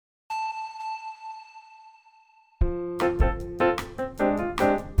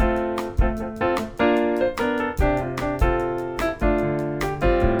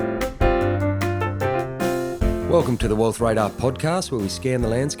to the Wealth Radar podcast, where we scan the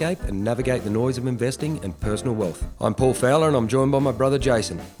landscape and navigate the noise of investing and personal wealth. I'm Paul Fowler and I'm joined by my brother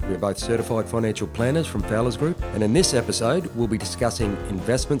Jason. We're both certified financial planners from Fowler's Group, and in this episode we'll be discussing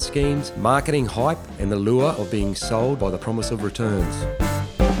investment schemes, marketing hype and the lure of being sold by the promise of returns.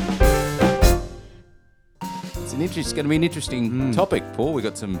 It's going to be an interesting topic, Paul. We've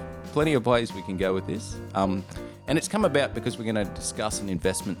got plenty of ways we can go with this. And it's come about because we're going to discuss an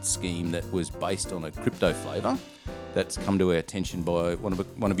investment scheme that was based on a crypto flavour that's come to our attention by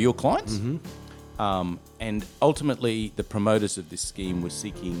one of your clients. And ultimately, the promoters of this scheme were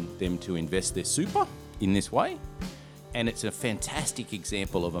seeking them to invest their super in this way. And it's a fantastic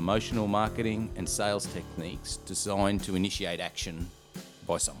example of emotional marketing and sales techniques designed to initiate action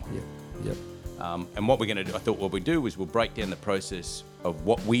by someone. Yep. And what we're going to do, I thought what we'd do is we'll break down the process of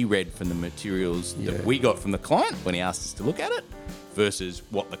what we read from the materials that we got from the client when he asked us to look at it versus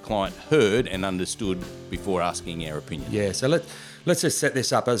what the client heard and understood before asking our opinion. Yeah, so let's just set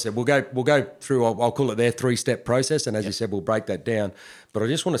this up. As I said, we'll go through, I'll call it their three-step process, and as you said, we'll break that down. But I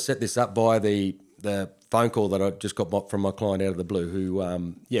just want to set this up by the phone call that I just got from my client out of the blue,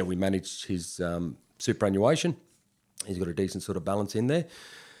 who, we managed his superannuation. He's got a decent sort of balance in there.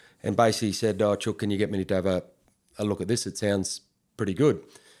 And basically said, "Oh, Chook, can you get me to have a look at this? It sounds pretty good."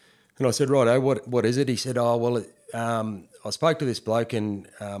 And I said, "Righto, what is it?" He said, "Oh, well, I spoke to this bloke, and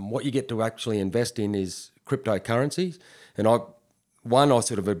what you get to actually invest in is cryptocurrencies." And I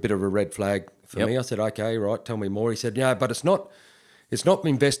sort of a bit of a red flag for me. I said, "Okay, right, tell me more." He said, "Yeah, but it's not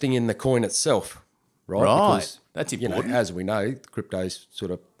investing in the coin itself, right? Right, because, that's important. as we know, crypto's sort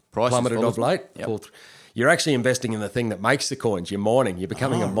of Price plummeted of late. Yep. You're actually investing in the thing that makes the coins. You're mining. You're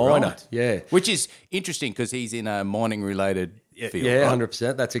becoming a miner. Right. Yeah. Which is interesting because he's in a mining-related field. Yeah, right?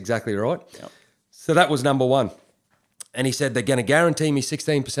 100%. That's exactly right. Yep. So that was number one. And he said they're going to guarantee me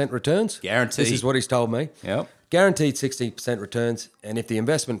 16% returns. Guaranteed. This is what he's told me. Yep. Guaranteed 16% returns. And if the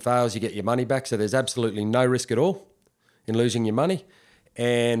investment fails, you get your money back. So there's absolutely no risk at all in losing your money.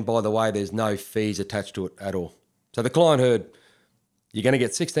 And by the way, there's no fees attached to it at all. So the client heard, you're going to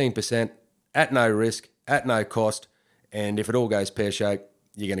get 16% at no risk, at no cost, and if it all goes pear-shaped,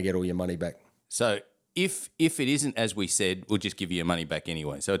 you're going to get all your money back. So if it isn't as we said, we'll just give you your money back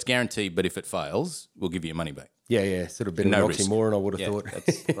anyway. So it's guaranteed, but if it fails, we'll give you your money back. Yeah, sort of a bit of No an risk. oxymoron, I would have thought,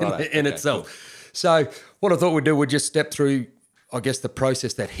 That's right. in itself. Cool. So what I thought we'd do, we'd just step through, I guess, the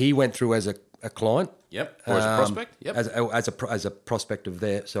process that he went through as a client. Yep, or as a prospect. Yep. As a prospect of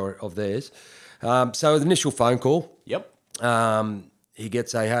theirs. So the initial phone call. Yep. He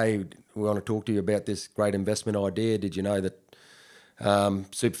gets hey, we want to talk to you about this great investment idea. Did you know that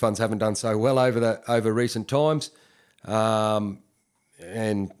super funds haven't done so well over recent times? And,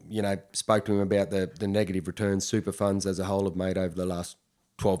 spoke to him about the negative returns super funds as a whole have made over the last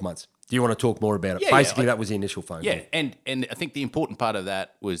 12 months. Do you want to talk more about it? Basically, that was the initial phone call. Yeah, and I think the important part of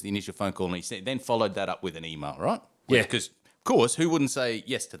that was the initial phone call, and he said, then followed that up with an email, right? Yeah. Because, of course, who wouldn't say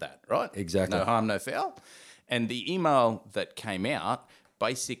yes to that, right? Exactly. No harm, no foul. And the email that came out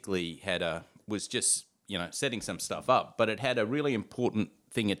basically was just, setting some stuff up, but it had a really important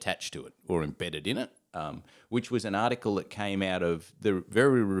thing attached to it or embedded in it, which was an article that came out of the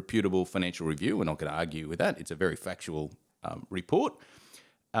very reputable Financial Review. We're not going to argue with that. It's a very factual report.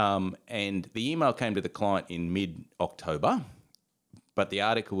 And the email came to the client in mid-October, but the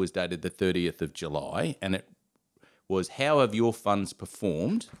article was dated the 30th of July, and it was, how have your funds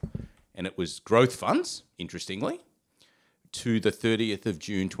performed? And it was growth funds, interestingly, to the 30th of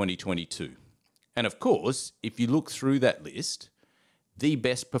June 2022. And of course, if you look through that list, the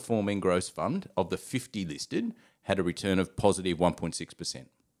best performing growth fund of the 50 listed had a return of positive 1.6%.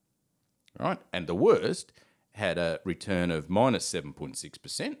 Right? And the worst had a return of minus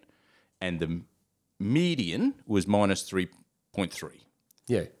 7.6%, and the median was minus 3.3.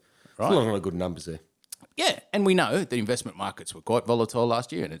 Yeah. Right. There's a lot of good numbers there. Yeah, and we know the investment markets were quite volatile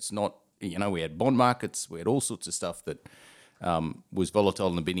last year, and it's not, we had bond markets, we had all sorts of stuff that was volatile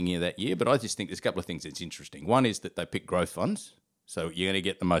in the beginning of that year. But I just think there's a couple of things that's interesting. One is that they pick growth funds, so you're going to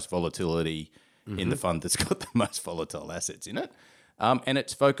get the most volatility in the fund that's got the most volatile assets in it. And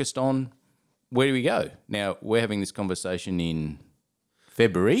it's focused on, where do we go? Now, we're having this conversation in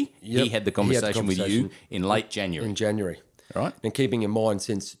February. Yep. He had the conversation with you in late January. In January. Right. And keeping in mind,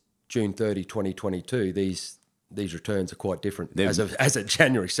 since June 30, 2022, these returns are quite different as of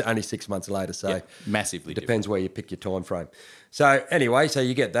January, so only 6 months later. So massively depends where you pick your time frame. So anyway, so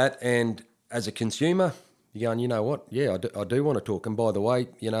you get that, and as a consumer, you're going, you know what? Yeah, I do want to talk. And by the way,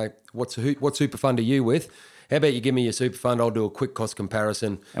 what super fund are you with? How about you give me your super fund? I'll do a quick cost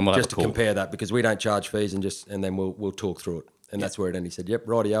comparison and we'll just to compare that, because we don't charge fees, and then we'll talk through it. And that's where it ended. He said, "Yep,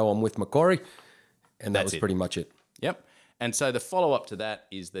 rightio, I'm with Macquarie," and that was pretty much it. Yep. And so the follow-up to that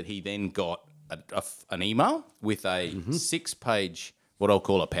is that he then got an email with a 6-page, what I'll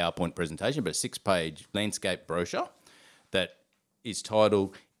call a PowerPoint presentation, but a 6-page landscape brochure that is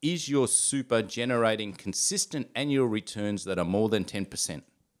titled, "Is Your Super Generating Consistent Annual Returns That Are More Than 10%?"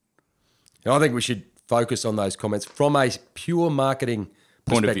 And I think we should focus on those comments from a pure marketing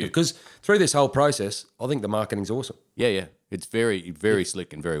Point of perspective, view. because through this whole process, I think the marketing's awesome. Yeah. It's very, very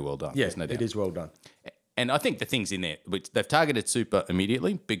slick and very well done. Yeah, There's no doubt. it is well done. And I think the things in there, which they've targeted super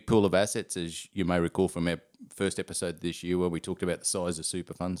immediately, big pool of assets, as you may recall from our first episode this year where we talked about the size of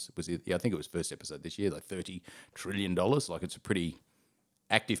super funds. I think it was first episode this year, like $30 trillion. Like it's a pretty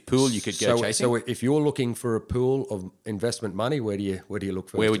active pool you could go chasing. So if you're looking for a pool of investment money, where do you look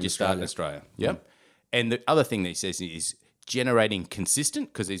first? Where would you start in Australia? Yep. And the other thing that he says is generating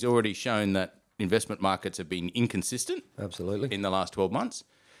consistent, because he's already shown that investment markets have been inconsistent Absolutely. in the last 12 months.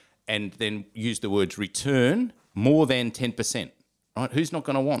 And then use the words return more than 10%. Right? Who's not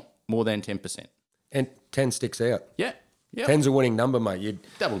going to want more than 10%? And 10 sticks out. Yeah. 10's a winning number, mate.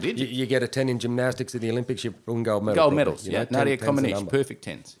 Double digit. You get a 10 in gymnastics at the Olympics, you win gold medal. Gold probably, medals. you know, Yeah. 10 Nadia 10's the Comaneci, number. perfect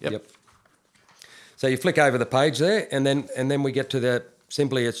 10s. Yep. So you flick over the page there, and then we get to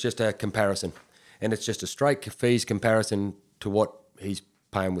simply it's just a comparison. And it's just a straight fees comparison to what he's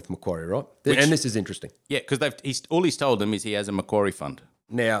paying with Macquarie, right? And this is interesting. Yeah, because all he's told them is he has a Macquarie fund.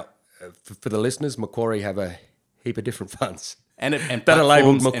 Now, for the listeners, Macquarie have a heap of different funds And that are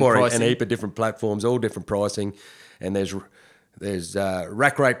labelled platforms and Macquarie, and pricing. a heap of different platforms, all different pricing. And there's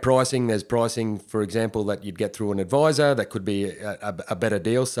rack rate pricing. There's pricing, for example, that you'd get through an advisor. That could be a better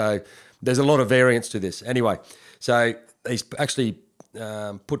deal. So there's a lot of variance to this. Anyway, so he's actually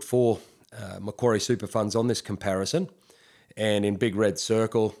put 4 Macquarie super funds on this comparison. And in big red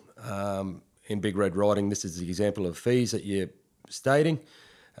circle, in big red writing, this is the example of fees that you're stating.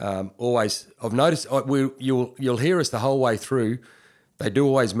 Always, I've noticed you'll hear us the whole way through. They do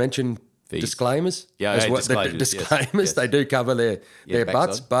always mention Fees. disclaimers. Yeah, as well. disclosures, The yes, disclaimers. yes. They do cover their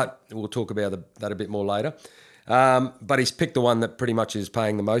butts, backside. but we'll talk about that a bit more later. But he's picked the one that pretty much is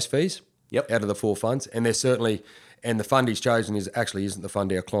paying the most fees. Yep. Out of the 4 funds, and they're certainly, and the fund he's chosen isn't the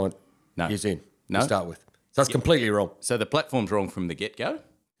fund our client is in No. to start with. So that's completely wrong. So the platform's wrong from the get-go.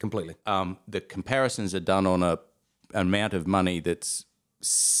 Completely. The comparisons are done on an amount of money that's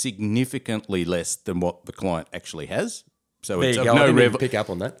significantly less than what the client actually has. So There it's you of go. I no, didn't even pick up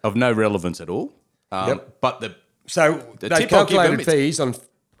on that. of no relevance at all. Yep. But the So The they've tip I'll give calculated them, it's- fees on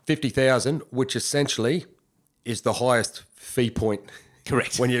 50,000, which essentially is the highest fee point.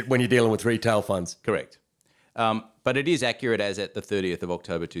 Correct. when you're dealing with retail funds. Correct. But it is accurate as at the 30th of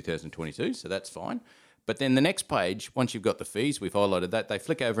October 2022, so that's fine. But then the next page, once you've got the fees, we've highlighted that, they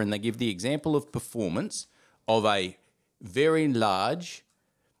flick over and they give the example of performance of a very large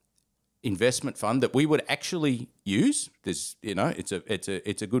investment fund that we would actually use. There's,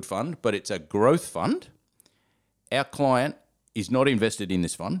 it's a good fund, but it's a growth fund. Our client is not invested in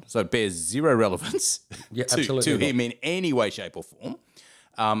this fund, so it bears zero relevance Yeah, to absolutely not. him in any way, shape, or form.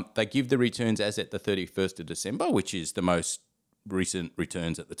 They give the returns as at the 31st of December, which is the most recent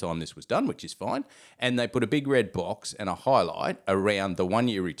returns at the time this was done, which is fine. And they put a big red box and a highlight around the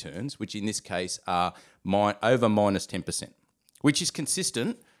 1-year returns, which in this case are over minus 10%, which is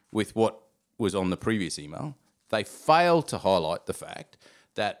consistent with what was on the previous email. They failed to highlight the fact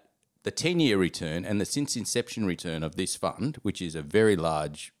that the 10-year return and the since inception return of this fund, which is a very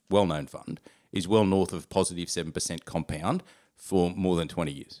large, well-known fund, is well north of positive 7% compound for more than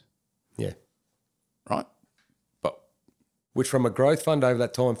 20 years, Yeah. right? But Which from a growth fund over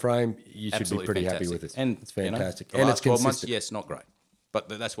that time frame, you should be absolutely pretty fantastic. happy with it. And It's fantastic. The And last it's 12 months, consistent. yes, not great. But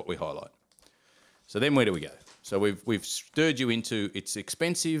that's what we highlight. So then where do we go? So we've stirred you into it's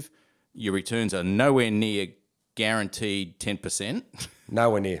expensive. Your returns are nowhere near guaranteed 10%.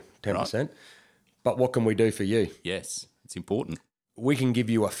 Nowhere near 10%. But what can we do for you? Yes, it's important. We can give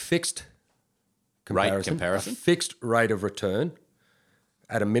you a fixed comparison, a fixed rate of return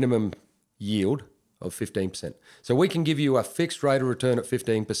at a minimum yield of 15%. So we can give you a fixed rate of return at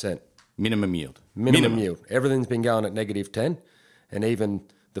 15%. Minimum yield. Minimum yield. Everything's been going at negative 10, and even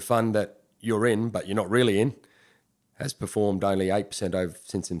the fund that you're in, but you're not really in, has performed only 8% over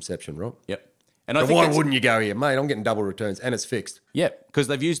since inception, right? Yep. And I So think why that's- wouldn't you go here, mate? I'm getting double returns, and it's fixed. Yeah, because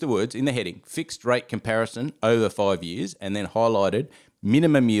they've used the words in the heading, fixed rate comparison over 5 years, and then highlighted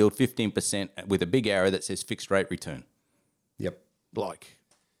minimum yield 15% with a big arrow that says fixed rate return. Yep. Like,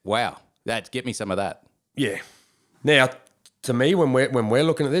 wow, get me some of that. Yeah. Now, to me, when we're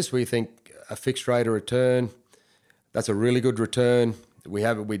looking at this, we think a fixed rate of return, that's a really good return. We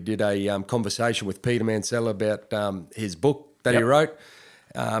did a conversation with Peter Mansell about his book that he Yep. wrote,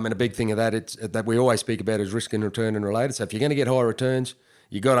 And a big thing of that, it's that we always speak about is risk and return and related. So if you're going to get higher returns,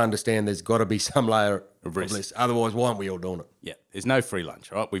 you got to understand there's got to be some layer of risk. Otherwise, why aren't we all doing it? Yeah, there's no free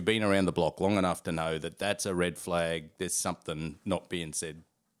lunch, right? We've been around the block long enough to know that that's a red flag. There's something not being said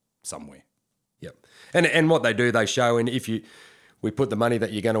somewhere. Yep. And what they do, they show in we put the money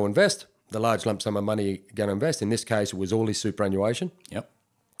that you're going to invest, the large lump sum of money you're going to invest. In this case, it was all his superannuation. Yep.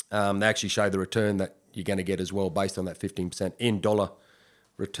 They actually show the return that you're going to get as well based on that 15% in dollar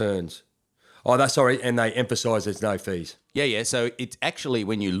returns. Oh, that's sorry, and they emphasise there's no fees. Yeah. So it's actually,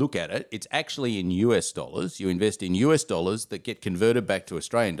 when you look at it, it's actually in US dollars. You invest in US dollars that get converted back to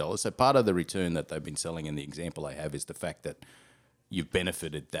Australian dollars. So part of the return that they've been selling in the example they have is the fact that you've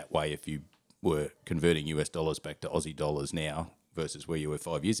benefited that way. If you were converting US dollars back to Aussie dollars now versus where you were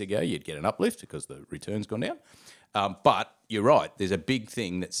 5 years ago, you'd get an uplift because the return's gone down. But you're right, there's a big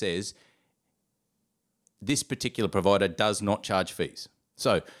thing that says this particular provider does not charge fees.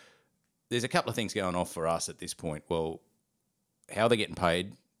 So there's a couple of things going off for us at this point. Well, how are they getting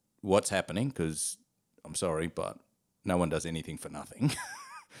paid? What's happening? Because I'm sorry, but no one does anything for nothing.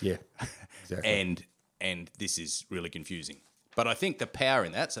 Yeah, exactly. And this is really confusing. But I think the power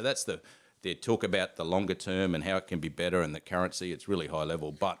in that, so that's they talk about the longer term and how it can be better and the currency, it's really high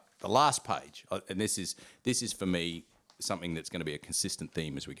level. But the last page, and this is for me something that's going to be a consistent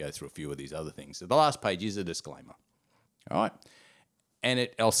theme as we go through a few of these other things. So the last page is a disclaimer, all right? And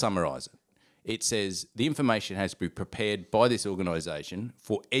I'll summarise it. It says the information has to be prepared by this organisation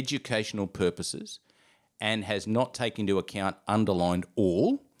for educational purposes and has not taken into account underlined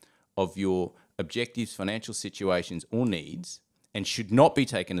all of your objectives, financial situations or needs, and should not be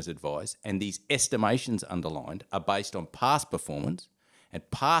taken as advice. And these estimations underlined are based on past performance, and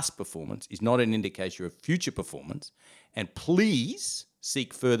past performance is not an indicator of future performance. And please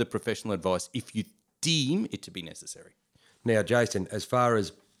seek further professional advice if you deem it to be necessary. Now, Jason, as far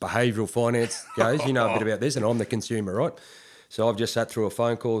as behavioural finance goes, you know a bit about this, and I'm the consumer, right? So I've just sat through a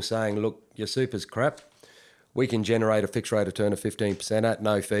phone call saying, look, your super's crap. We can generate a fixed rate of return of 15% at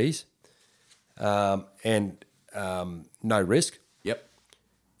no fees and no risk. Yep.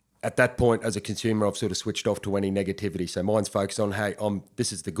 At that point, as a consumer, I've sort of switched off to any negativity. So mine's focused on, hey,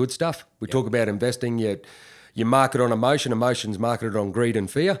 this is the good stuff. We talk about investing. You market on emotion. Emotion's marketed on greed and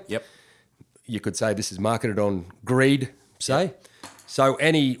fear. Yep. You could say this is marketed on greed, say. Yep. So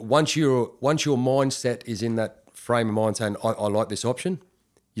once your mindset is in that frame of mind saying, I like this option,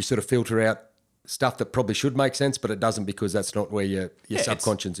 you sort of filter out stuff that probably should make sense, but it doesn't because that's not where your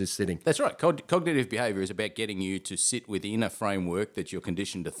subconscious is sitting. That's right. Cognitive behaviour is about getting you to sit within a framework that you're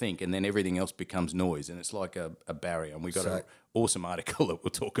conditioned to think, and then everything else becomes noise, and it's like a barrier. And we've got an awesome article that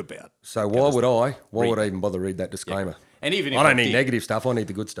we'll talk about. So why would I even bother read that disclaimer? Yeah. And even if I don't need negative stuff, I need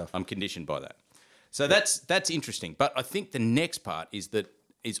the good stuff. I'm conditioned by that. So that's interesting. But I think the next part is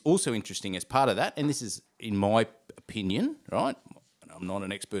also interesting as part of that, and this is, in my opinion, right? I'm not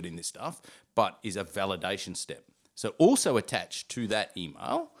an expert in this stuff, but is a validation step. So also attached to that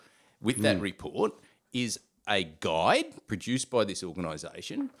email with that report is a guide produced by this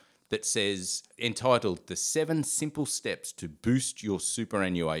organisation that says, entitled The 7 Simple Steps to Boost Your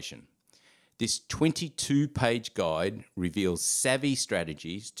Superannuation. This 22-page guide reveals savvy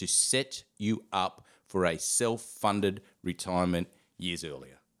strategies to set you up for a self-funded retirement years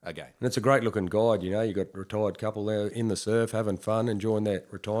earlier. Again. And it's a great looking guide, you know. You've got a retired couple there in the surf, having fun, enjoying their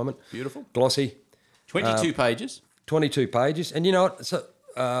retirement. Beautiful. Glossy. 22 pages. 22 pages. And you know what? So,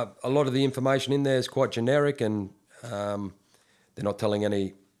 a lot of the information in there is quite generic, and they're not telling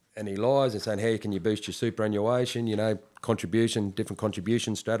any lies. They're saying, how can you boost your superannuation, you know, different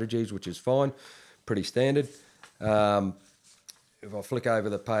contribution strategies, which is fine, pretty standard. If I flick over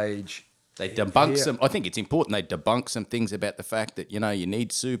the page... They debunk some. I think it's important they debunk some things about the fact that, you know, you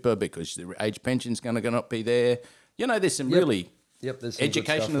need super because the age pension's going to not be there. You know, there's some really there's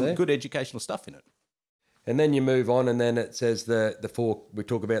some good educational stuff in it. And then you move on, and then it says the 4. We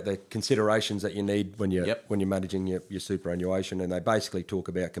talk about the considerations that you need when you're managing your superannuation, and they basically talk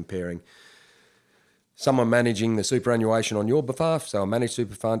about comparing someone managing the superannuation on your behalf, so a managed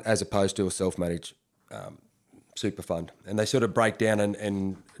super fund, as opposed to a self-managed super fund. And they sort of break down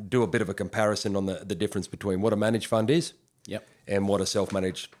and do a bit of a comparison on the difference between what a managed fund is and what a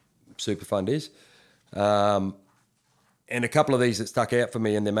self-managed super fund is. And a couple of these that stuck out for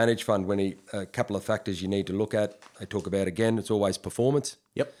me in the managed fund, a couple of factors you need to look at. They talk about, again, it's always performance.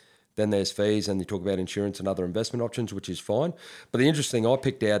 Yep. Then there's fees, and they talk about insurance and other investment options, which is fine. But the interesting thing I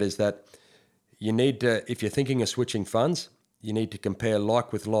picked out is that you need to, if you're thinking of switching funds, you need to compare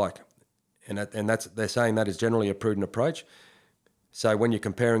like with like. And they're saying that is generally a prudent approach. So when you're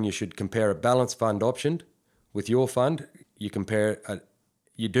comparing, you should compare a balanced fund option with your fund. You compare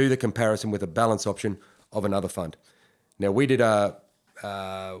you do the comparison with a balance option of another fund. Now, we did what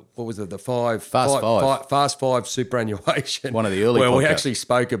was it, the Fast Five superannuation. One of the early where we podcasts. actually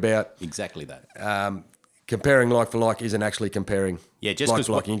spoke about Exactly that. comparing like for like isn't actually comparing Just like 'cause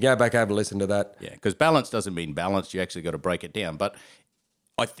for like. You can go back, have a listen to that. Yeah, because balance doesn't mean balanced. You actually got to break it down. But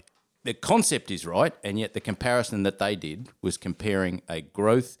the concept is right, and yet the comparison that they did was comparing a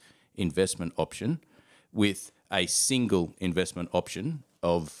growth investment option with a single investment option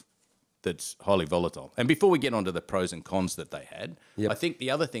that's highly volatile. And before we get onto the pros and cons that they had, I think the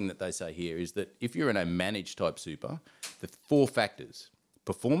other thing that they say here is that if you're in a managed type super, the 4 factors: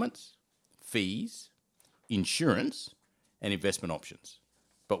 performance, fees, insurance, and investment options.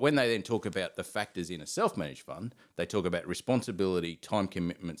 But when they then talk about the factors in a self-managed fund, they talk about responsibility, time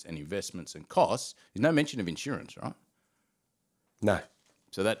commitments, and investments and costs. There's no mention of insurance, right? No.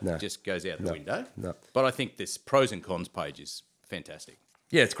 So that just goes out the window. No. But I think this pros and cons page is fantastic.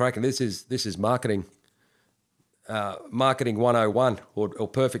 Yeah, it's cracking. This is marketing, marketing 101 or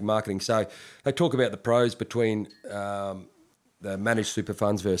perfect marketing. So they talk about the pros between the managed super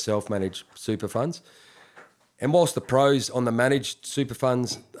funds versus self-managed super funds. And whilst the pros on the managed super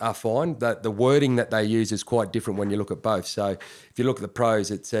funds are fine, that the wording that they use is quite different when you look at both. So if you look at the pros,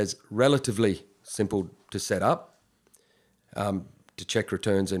 it says relatively simple to set up, to check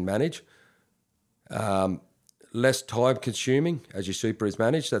returns and manage. Less time consuming as your super is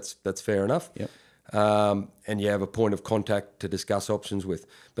managed. That's fair enough. Yep. And you have a point of contact to discuss options with.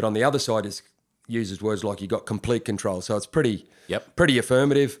 But on the other side, it uses words like you got complete control. So it's pretty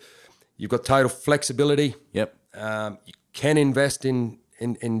affirmative. You've got total flexibility. Yep. You can invest in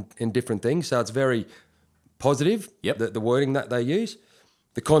different things. So it's very positive. Yep. The wording that they use.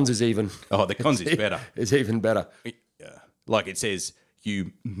 The cons is even. Oh, the cons is better. Is even better. Like it says,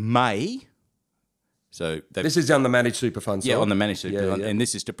 you may. So this is on the managed super fund side. Yeah, on the managed super fund. yeah. And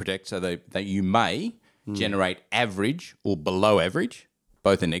this is to protect so that you may generate average or below average,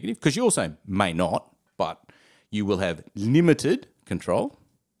 both are negative, because you also may not, but you will have limited control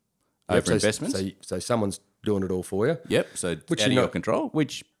over investments. So someone's doing it all for you. Yep, so Which out of you're your not- control,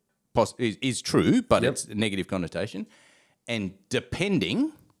 which is true, but it's a negative connotation. And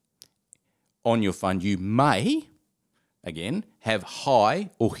depending on your fund, you may, again, have high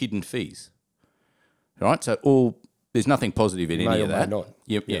or hidden fees. Right, so there's nothing positive in May any or of may that. not.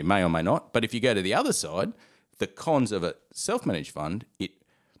 Yeah, may or may not. But if you go to the other side, the cons of a self-managed fund, you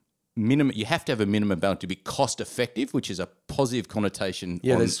have to have a minimum balance to be cost effective, which is a positive connotation.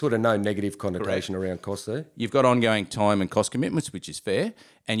 Yeah, there's sort of no negative connotation around cost there. You've got ongoing time and cost commitments, which is fair,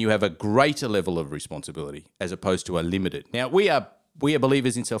 and you have a greater level of responsibility as opposed to a limited. Now, we are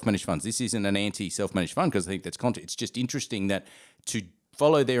believers in self-managed funds. This isn't an anti-self-managed fund because I think that's content. It's just interesting that to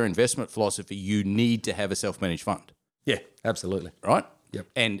follow their investment philosophy, you need to have a self-managed fund. Yeah, absolutely. Right? Yep.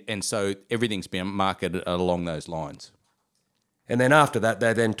 And so everything's being marketed along those lines. And then after that,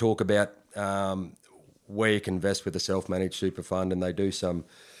 they then talk about where you can invest with a self-managed super fund, and they do some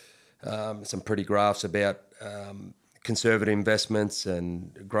pretty graphs about conservative investments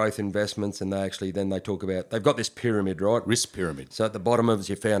and growth investments, and they talk about, they've got this pyramid, right? Risk pyramid. So at the bottom of it is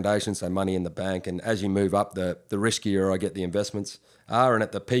your foundation, so money in the bank, and as you move up, the riskier I get the investments are, and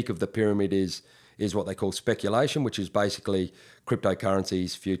at the peak of the pyramid is what they call speculation, which is basically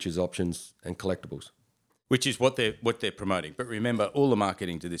cryptocurrencies, futures, options, and collectibles. Which is what they're promoting. But remember, all the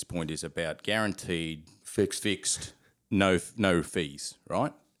marketing to this point is about guaranteed, fixed, no fees,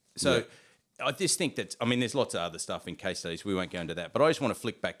 right? So I just think there's lots of other stuff in case studies. We won't go into that. But I just want to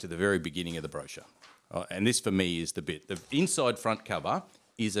flick back to the very beginning of the brochure. And this, for me, is the bit. The inside front cover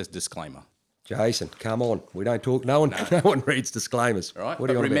is a disclaimer. Jason, come on. We don't talk. No one reads disclaimers. Right. What But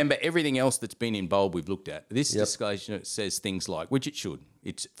do you want remember, everything else that's been in bold we've looked at. This disclosure says things like, which it should.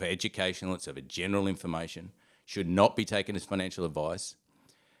 It's for educational. It's for general information. Should not be taken as financial advice.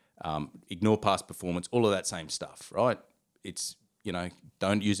 Ignore past performance. All of that same stuff. Right. It's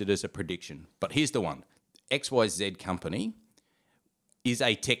don't use it as a prediction. But here's the one: XYZ company is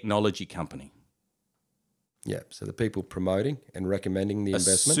a technology company. Yeah. So the people promoting and recommending the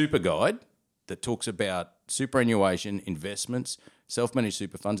investment. Super guide that talks about superannuation, investments, self-managed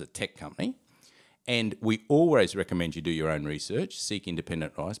super funds, a tech company. And we always recommend you do your own research, seek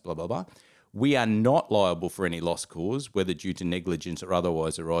independent advice, blah, blah, blah. We are not liable for any loss caused, whether due to negligence or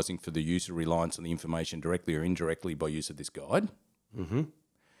otherwise arising for the use or reliance on the information directly or indirectly by use of this guide. Mm-hmm.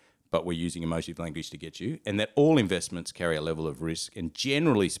 But we're using emotive language to get you. And that all investments carry a level of risk. And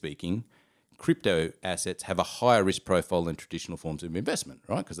generally speaking, crypto assets have a higher risk profile than traditional forms of investment,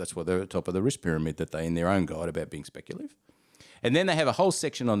 right? Because that's why they're at the top of the risk pyramid that they in their own guide about being speculative. And then they have a whole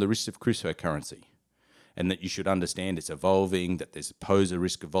section on the risks of cryptocurrency. and that you should understand it's evolving, that there's pose a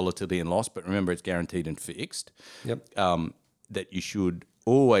risk of volatility and loss, but remember it's guaranteed and fixed. Yep. That you should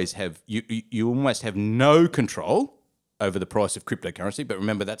always have, you almost have no control over the price of cryptocurrency, but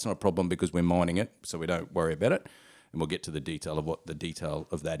remember that's not a problem because we're mining it, so we don't worry about it. And we'll get to the detail of what the detail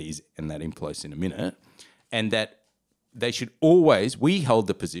of that is and that inflows in a minute. And that they should always, we hold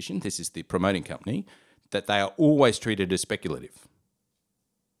the position, this is the promoting company, that they are always treated as speculative,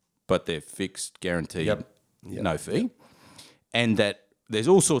 but they're fixed, guaranteed, no fee. And that there's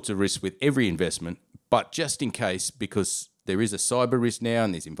all sorts of risks with every investment, but just in case, because there is a cyber risk now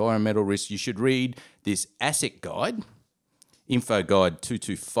and there's environmental risks, you should read this ASIC guide, Info Guide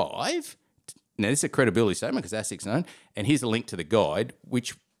 225. Now, this is a credibility statement because ASIC's known. And here's a link to the guide,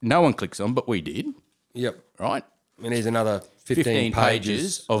 which no one clicks on, but we did. Yep. Right? And here's another 15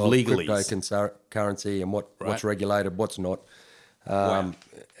 pages of legalese. Cryptocurrency and what's regulated, what's not.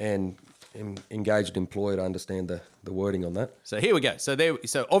 And engaged employer to understand the wording on that. So here we go. So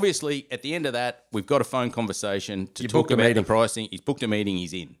obviously at the end of that, we've got a phone conversation to talk booked a about the meeting. pricing. He's booked a meeting,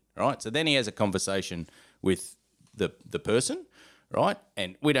 he's in, right? So then he has a conversation with the person, right?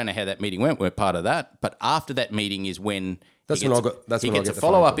 And we don't know how that meeting went. We're part of that. But after that meeting is when he gets a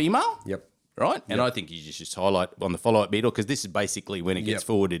follow-up email. Yep. Right? And I think you just highlight on the follow-up email because this is basically when it gets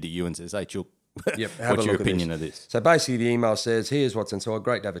forwarded to you and says, hey, Chook, what's your opinion of this? So basically the email says, here's what's inside.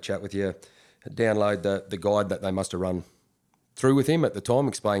 Great to have a chat with you. Download the guide that they must have run through with him at the time,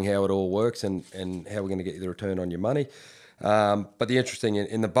 explaining how it all works and how we're going to get you the return on your money. But the interesting,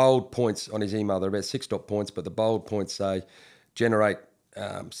 in the bold points on his email, they're about 6 dot points, but the bold points say generate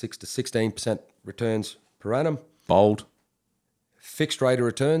 6 to 16% returns per annum. Bold. Fixed rate of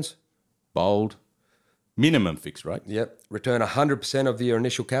returns. Bold. Minimum fixed rate. Yep. Return 100% of your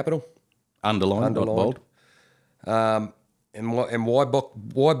initial capital. Underlined. Not bold. And why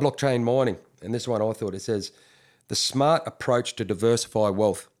blockchain mining? And this one I thought, it says, the smart approach to diversify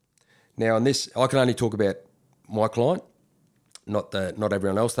wealth. Now, on this, I can only talk about my client, not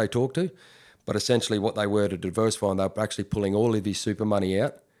everyone else they talk to, but essentially what they were to diversify, and they were actually pulling all of his super money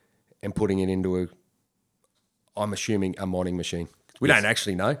out and putting it into I'm assuming, a mining machine. We don't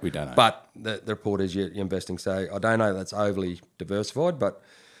actually know. We don't know. But the report is you're investing. So I don't know that's overly diversified, but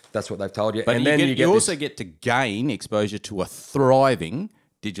that's what they've told you. But and you also get to gain exposure to a thriving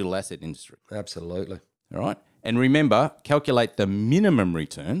digital asset industry. Absolutely. All right. And remember, calculate the minimum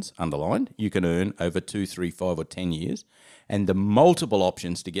returns, underlined, you can earn over 2, 3, 5 or 10 years, and the multiple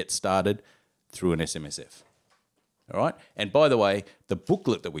options to get started through an SMSF. All right. And by the way, the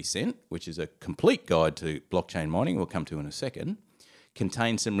booklet that we sent, which is a complete guide to blockchain mining, we'll come to in a second,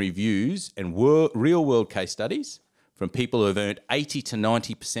 contains some reviews and real-world case studies from people who have earned 80 to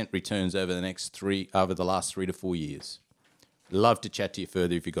 90% returns over the last 3 to 4 years. Love to chat to you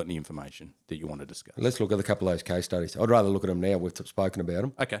further if you've got any information that you want to discuss. Let's look at a couple of those case studies. I'd rather look at them now. We've spoken about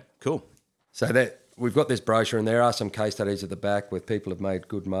them. Okay, cool. So that we've got this brochure, and there are some case studies at the back where people have made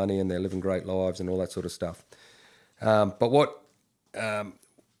good money and they're living great lives and all that sort of stuff. But what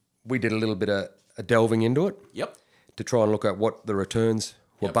we did a little bit of delving into it. Yep. To try and look at what the returns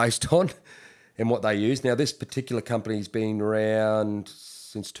were based on and what they use. Now, this particular company's been around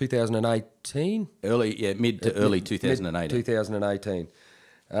since 2018. Mid to early 2018. 2018.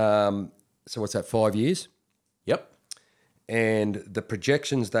 So what's that, 5 years? Yep. And the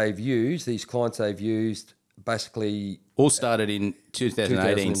projections they've used, these clients they've used, basically... All started in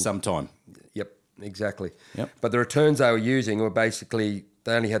 2018 sometime. Yep, exactly. Yep. But the returns they were using were basically,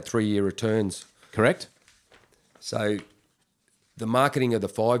 they only had 3-year returns. Correct. So the marketing of the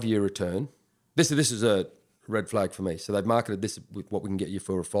 5-year return, this is a red flag for me. So they've marketed this with what we can get you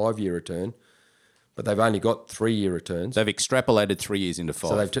for a 5-year return, but they've only got 3-year returns. They've extrapolated 3 years into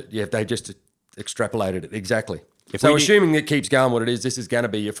 5. So they just extrapolated it, exactly. So assuming it keeps going what it is, this is going to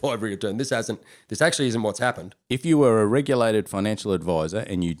be your 5-year return. This actually isn't what's happened. If you were a regulated financial advisor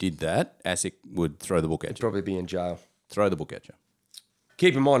and you did that, ASIC would throw the book at you. Probably be in jail. Throw the book at you.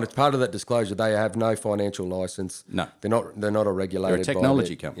 Keep in mind, as part of that disclosure, they have no financial license. No. They're not a regulated They're a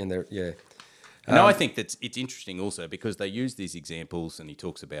technology company. And No, I think it's interesting also because they use these examples, and he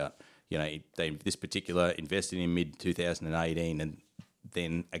talks about, this particular invested in mid 2018, and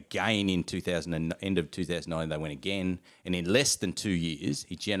then again in end of 2009 they went again, and in less than 2 years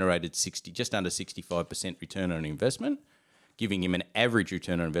he generated just under 65% return on investment, giving him an average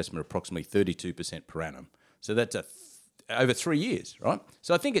return on investment of approximately 32% per annum. So that's over 3 years, right?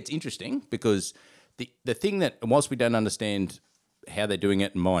 So I think it's interesting because the thing that, whilst we don't understand how they're doing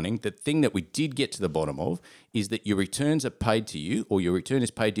it in mining, the thing that we did get to the bottom of is that your returns are paid to you, or your return is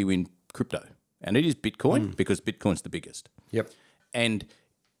paid to you in crypto. And it is Bitcoin because Bitcoin's the biggest. Yep. And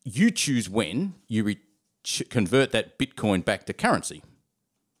you choose when you convert that Bitcoin back to currency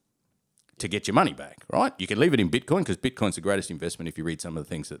to get your money back, right? You can leave it in Bitcoin because Bitcoin's the greatest investment if you read some of the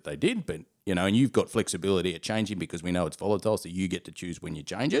things that they did, but, and you've got flexibility at changing because we know it's volatile, so you get to choose when you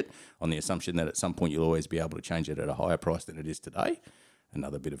change it on the assumption that at some point you'll always be able to change it at a higher price than it is today.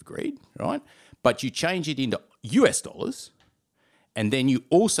 Another bit of greed, right? But you change it into US dollars, and then you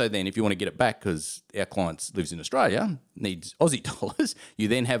also then, if you want to get it back because our client lives in Australia, needs Aussie dollars, you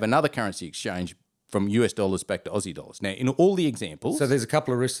then have another currency exchange from US dollars back to Aussie dollars. Now, in all the examples... So there's a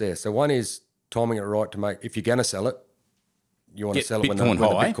couple of risks there. So one is timing it right to make... If you're going to sell it, you want to sell it when the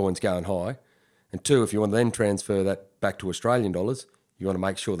Bitcoin's going high. And two, if you want to then transfer that back to Australian dollars, you want to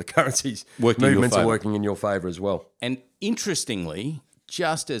make sure the currency's movements are working in your favour as well. And interestingly,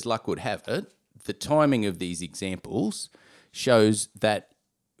 just as luck would have it, the timing of these examples shows that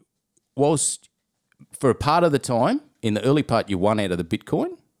whilst for a part of the time, in the early part, you won out of the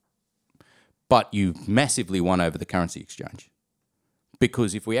Bitcoin, but you massively won over the currency exchange.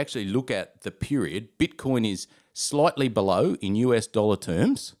 Because if we actually look at the period, Bitcoin is slightly below in US dollar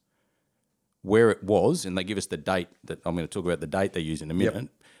terms where it was, and they give us the date that I'm going to talk about the date they use in a minute. Yep.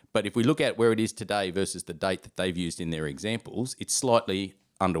 But if we look at where it is today versus the date that they've used in their examples, it's slightly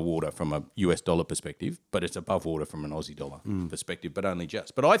underwater from a US dollar perspective, but it's above water from an Aussie dollar perspective, but only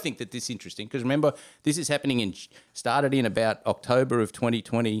just. But I think that this is interesting because remember, this is happening started in about October, November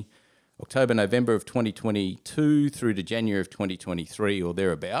of 2022 through to January of 2023 or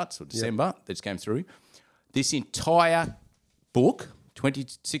thereabouts, or December, that just came through. This entire book,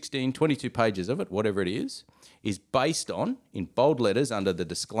 22 pages of it, whatever it is based on, in bold letters under the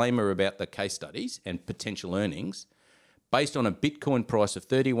disclaimer about the case studies and potential earnings, based on a Bitcoin price of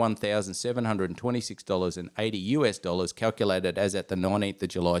 $31,726.80 US dollars calculated as at the 19th of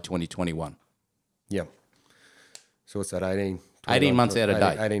July 2021. Yeah. So what's that, 18 months out of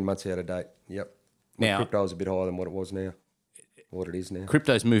date. 18 months out of date, yep. Now, crypto's a bit higher than what it was now, what it is now.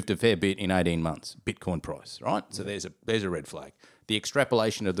 Crypto's moved a fair bit in 18 months, Bitcoin price, right? So there's a red flag. The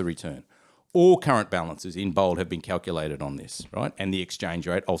extrapolation of the return. All current balances in bold have been calculated on this, right? And the exchange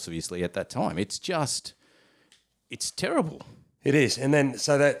rate, obviously, at that time. It's terrible. It is. And then,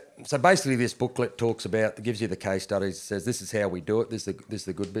 so basically this booklet gives you the case studies, says this is how we do it, this is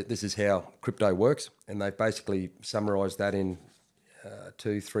the good bit, this is how crypto works. And they've basically summarised that in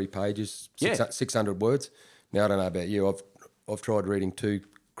 2-3 pages, 600 words. Now, I don't know about you, I've tried reading 2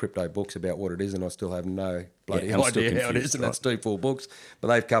 crypto books about what it is and I still have no bloody idea how it is, and that's 2 full books. But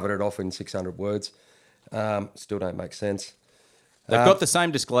they've covered it off in 600 words. Still don't make sense. They've got the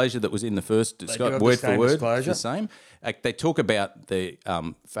same disclosure that was in the first, word for word, the same. They talk about the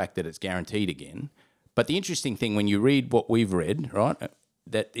fact that it's guaranteed again. But the interesting thing, when you read what we've read, right,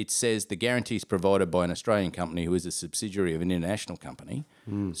 that it says the guarantee is provided by an Australian company who is a subsidiary of an international company.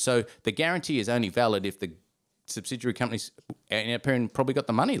 So the guarantee is only valid if the subsidiary companies in our parent probably got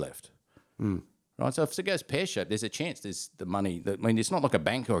the money left. Right? So if it goes pear-shaped, there's a chance there's the money. It's not like a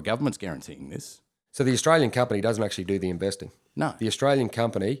bank or a government's guaranteeing this. So the Australian company doesn't actually do the investing. No. The Australian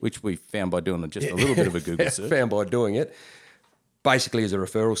company... Which we found by doing just a little bit of a Google search. Found by doing it, basically is a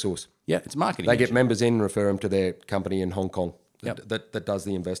referral source. Yeah, it's marketing. They get members in and refer them to their company in Hong Kong that does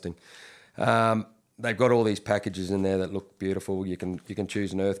the investing. They've got all these packages in there that look beautiful. You can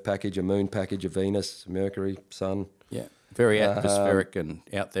choose an Earth package, a Moon package, a Venus, Mercury, Sun. Yeah, very atmospheric and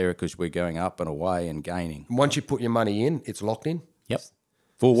out there because we're going up and away and gaining. Once you put your money in, it's locked in. Yep.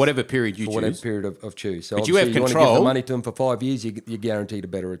 For whatever period you choose. For whatever period of choose. So but you have control. You want to give the money to them for 5 years, you're guaranteed a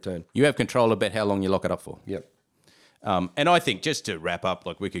better return. You have control about how long you lock it up for. Yep. And I think just to wrap up,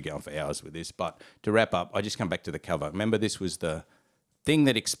 we could go on for hours with this, but to wrap up, I just come back to the cover. Remember, this was the thing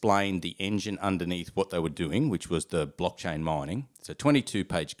that explained the engine underneath what they were doing, which was the blockchain mining. It's a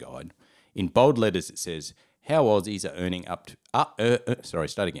 22-page guide. In bold letters, it says, how Aussies are earning How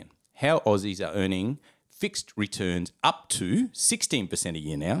Aussies are earning fixed returns up to 16% a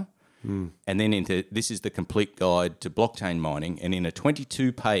year now. And then this is the complete guide to blockchain mining. And in a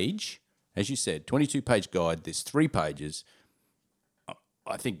 22-page, as you said, 22-page guide, there's 3 pages.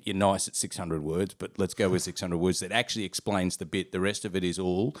 I think you're nice at 600 words, but let's go with 600 words. That actually explains the bit. The rest of it is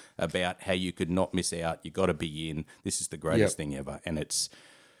all about how you could not miss out. You got to be in. This is the greatest thing ever. And it's,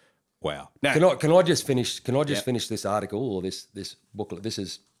 wow. Now, can I just finish finish this article or this booklet? This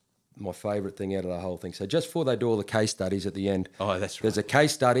is my favourite thing out of the whole thing. So just before they do all the case studies at the end, that's right. There's a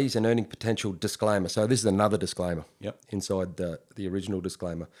case studies and earning potential disclaimer. So this is another disclaimer inside the original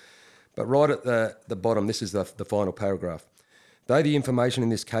disclaimer. But right at the bottom, this is the final paragraph. Though the information in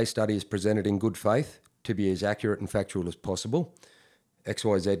this case study is presented in good faith to be as accurate and factual as possible,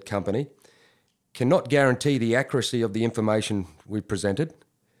 XYZ company cannot guarantee the accuracy of the information we presented.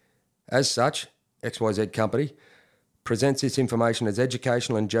 As such, XYZ company presents this information as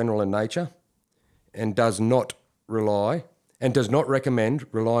educational and general in nature and does not recommend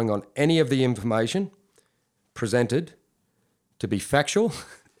relying on any of the information presented to be factual,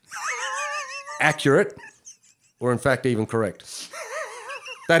 accurate, or in fact even correct.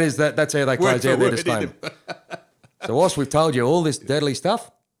 That's how they close out their disclaimer. So whilst we've told you all this deadly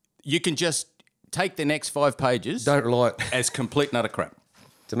stuff, you can just take the next 5 pages don't rely as complete and utter crap.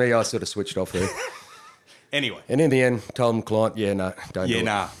 To me, I sort of switched off there. Anyway. And in the end, told them client, don't do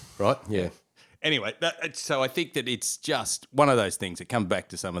it. Right? Yeah. Anyway, so I think that it's just one of those things that come back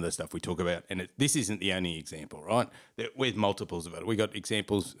to some of the stuff we talk about. And this isn't the only example, right? With multiples of it. We got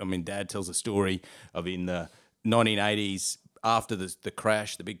examples. I mean, Dad tells a story of in the 1980s, after the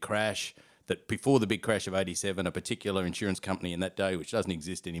crash, the big crash, that before the big crash of 87, a particular insurance company in that day, which doesn't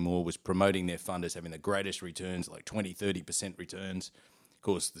exist anymore, was promoting their fund as having the greatest returns, like 20, 30% returns. Of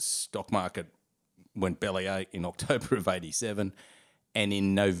course, the stock market went bellyache in October of 87. And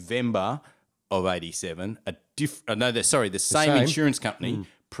in November of 87, the same insurance company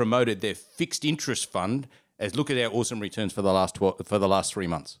promoted their fixed interest fund as look at our awesome returns for the last 3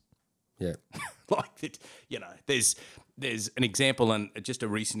 months. Yeah. There's an example, and just a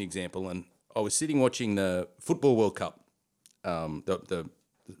recent example, and I was sitting watching the Football World Cup, the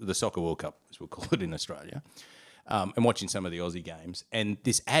Soccer World Cup, as we'll call it in Australia, and watching some of the Aussie games, and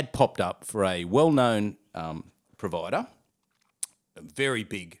this ad popped up for a well-known provider, a very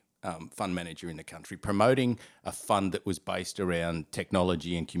big fund manager in the country, promoting a fund that was based around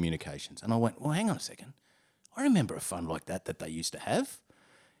technology and communications. And I went, well, hang on a second. I remember a fund like that they used to have.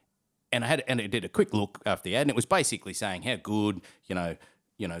 And I did a quick look after the ad, and it was basically saying how good, the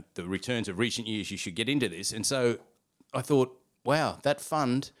returns of recent years, you should get into this. And so I thought, wow, that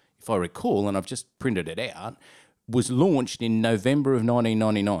fund, if I recall, and I've just printed it out, was launched in November of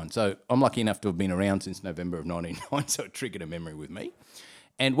 1999. So I'm lucky enough to have been around since November of 1999, so it triggered a memory with me.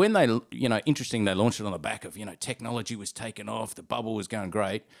 And when they, interesting, they launched it on the back of, technology was taken off, the bubble was going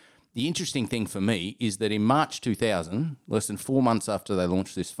great. The interesting thing for me is that in March 2000, less than 4 months after they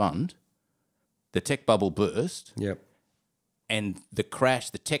launched this fund, the tech bubble burst. Yep. And the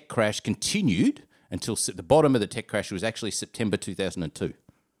tech crash continued until the bottom of the tech crash was actually September 2002.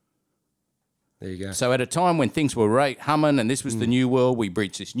 There you go. So at a time when things were humming and this was the new world, we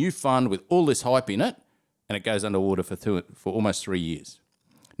breached this new fund with all this hype in it, and it goes underwater for almost 3 years.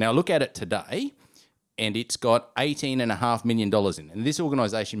 Now look at it today, and it's got $18.5 million in it. And this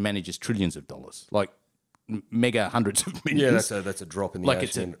organisation manages trillions of dollars, like mega hundreds of millions. Yeah, that's a drop in the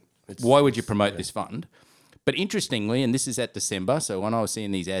ocean. Why would you promote this fund? But interestingly, and this is at December, so when I was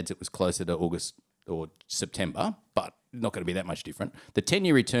seeing these ads, it was closer to August or September, but not going to be that much different. The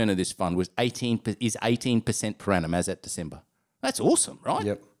 10-year return of this fund is 18% per annum as at December. That's awesome, right?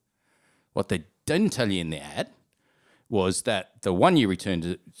 Yep. What they didn't tell you in the ad was that the 1-year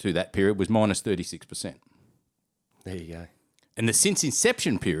return to that period was minus 36%. There you go. And the since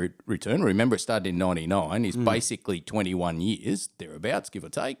inception period return, remember it started in 99, is basically 21 years, thereabouts, give or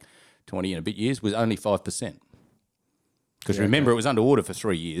take, 20 and a bit years, was only 5%. Because remember, it was underwater for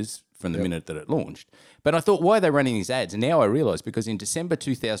 3 years from the minute that it launched. But I thought, why are they running these ads? And now I realise because in December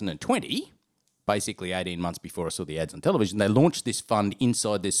 2020, basically 18 months before I saw the ads on television, they launched this fund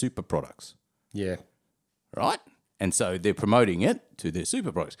inside their super products. Yeah. Right? And so they're promoting it to their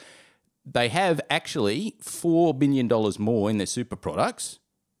super products. They have actually $4 billion more in their super products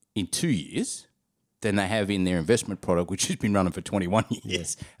in 2 years than they have in their investment product, which has been running for 21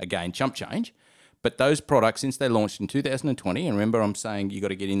 years. Yeah. Again, chump change. But those products, since they launched in 2020, and remember I'm saying you got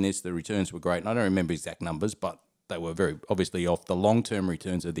to get in this, the returns were great. And I don't remember exact numbers, but they were very obviously off the long-term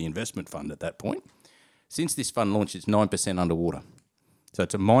returns of the investment fund at that point. Since this fund launched, it's 9% underwater. So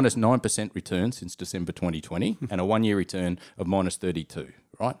it's a minus 9% return since December 2020 and a 1-year return of minus 32,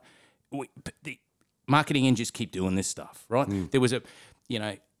 right? The marketing engines keep doing this stuff, right? There was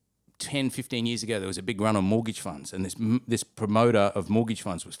 10, 15 years ago, there was a big run on mortgage funds, and this promoter of mortgage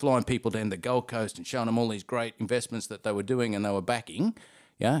funds was flying people down the Gold Coast and showing them all these great investments that they were doing and they were backing.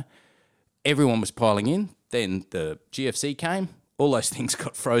 Yeah, everyone was piling in. Then the GFC came. All those things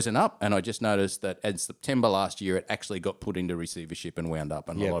got frozen up, and I just noticed that in September last year, it actually got put into receivership and wound up,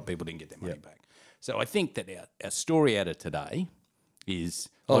 and a lot of people didn't get their money back. So I think that our story out of today is,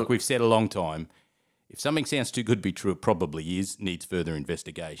 like we've said a long time, if something sounds too good to be true, it probably is, needs further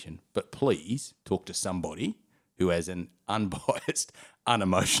investigation. But please talk to somebody who has an unbiased,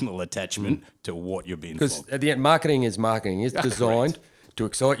 unemotional attachment to what you're being Because flogged. at the end, marketing is marketing. It's designed to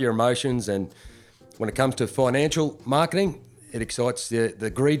excite your emotions, and when it comes to financial marketing, it excites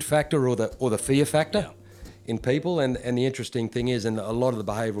the greed factor or the fear factor. in people. And the interesting thing is, and a lot of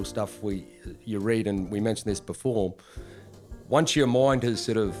the behavioural stuff you read, and we mentioned this before, once your mind has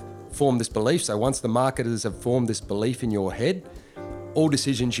sort of formed this belief, so once the marketers have formed this belief in your head, all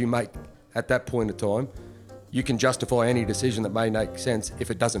decisions you make at that point of time, you can justify any decision that may make sense if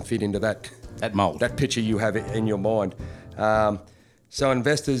it doesn't fit into that mould, that picture you have in your mind. So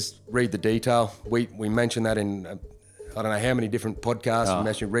investors read the detail. We mentioned that in I don't know how many different podcasts. We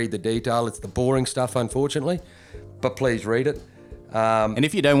mentioned read the detail. It's the boring stuff, unfortunately, but please read it. And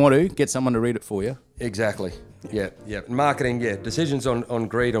if you don't want to, get someone to read it for you. Exactly. Yeah. Marketing, decisions on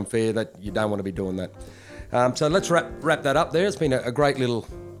greed, on fear, that you don't want to be doing that. So let's wrap that up there. It's been a great little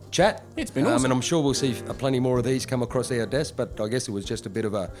chat. It's been awesome. And I'm sure we'll see plenty more of these come across our desk, but I guess it was just a bit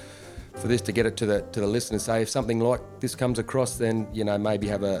of for this to get it to the listeners, say if something like this comes across, then, maybe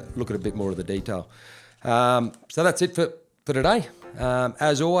have a look at a bit more of the detail. So that's it for today.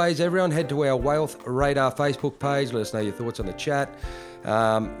 As always, everyone, head to our Wealth Radar Facebook page. Let us know your thoughts on the chat.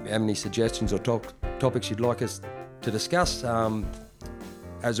 Have any suggestions or topics you'd like us to discuss.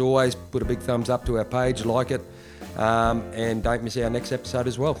 As always, put a big thumbs up to our page, like it, and don't miss our next episode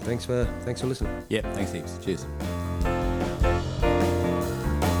as well. Thanks for listening. Yeah, thanks heaps. Cheers.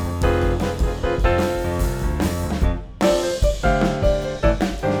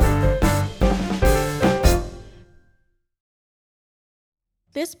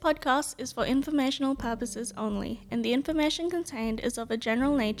 This podcast is for informational purposes only, and the information contained is of a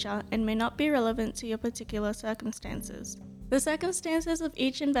general nature and may not be relevant to your particular circumstances. The circumstances of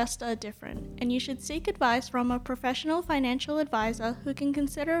each investor are different, and you should seek advice from a professional financial advisor who can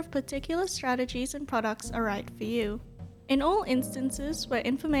consider if particular strategies and products are right for you. In all instances where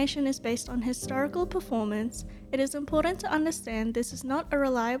information is based on historical performance, it is important to understand this is not a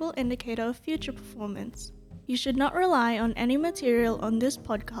reliable indicator of future performance. You should not rely on any material on this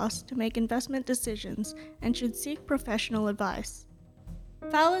podcast to make investment decisions and should seek professional advice.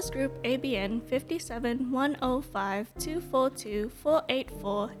 Fowlers Group ABN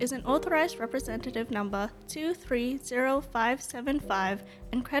 57105242-484 is an authorized representative number 230575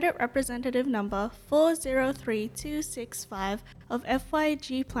 and credit representative number 403265 of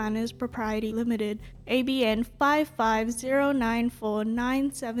FYG Planners Propriety Limited, ABN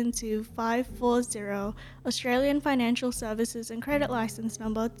 55094972-540, Australian Financial Services and Credit License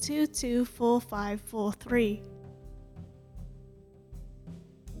number 224543.